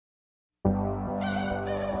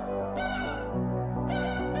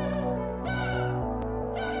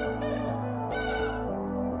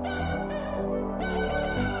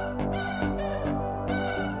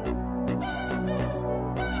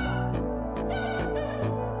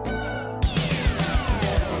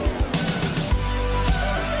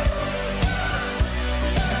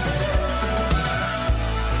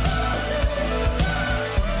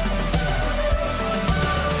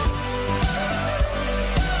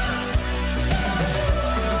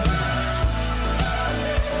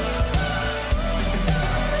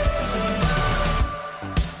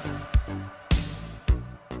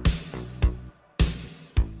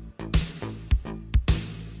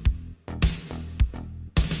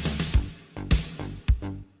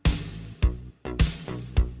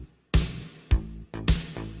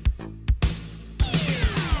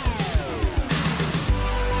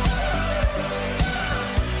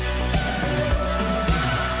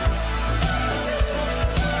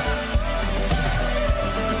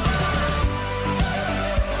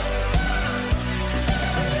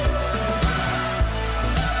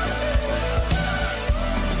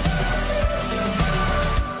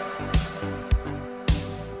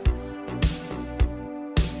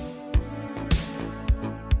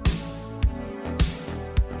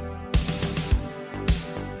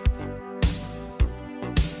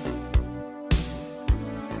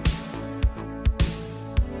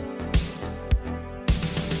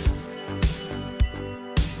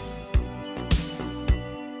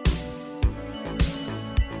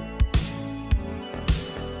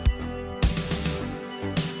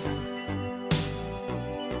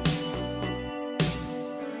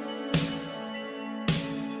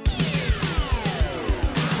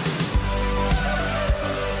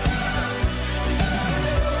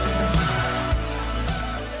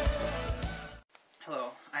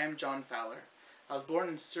Born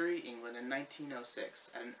in Surrey, England in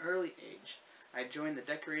 1906, at an early age, I joined the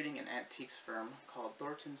decorating and antiques firm called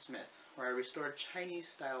Thornton Smith, where I restored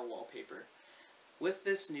Chinese-style wallpaper. With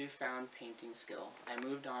this newfound painting skill, I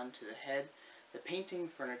moved on to the painting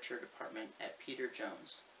furniture department at Peter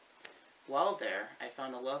Jones. While there, I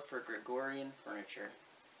found a love for Gregorian furniture.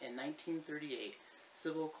 In 1938,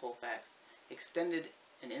 Sybil Colfax extended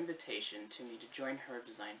an invitation to me to join her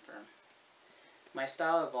design firm. My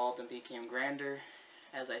style evolved and became grander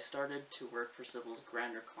as I started to work for Sybil's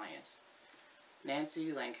grander clients.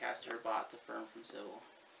 Nancy Lancaster bought the firm from Sybil.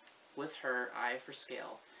 With her eye for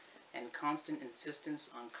scale and constant insistence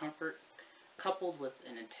on comfort, coupled with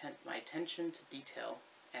my attention to detail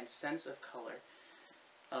and sense of color,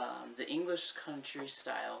 the English country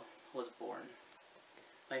style was born.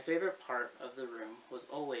 My favorite part of the room was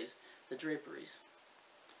always the draperies.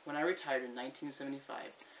 When I retired in 1975,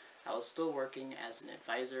 I was still working as an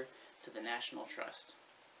advisor to the National Trust.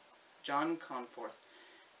 John Conforth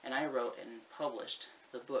and I wrote and published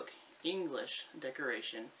the book English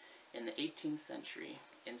Decoration in the 18th Century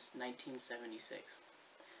in 1976.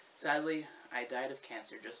 Sadly, I died of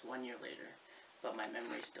cancer just 1 year later, but my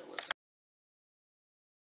memory still lives on.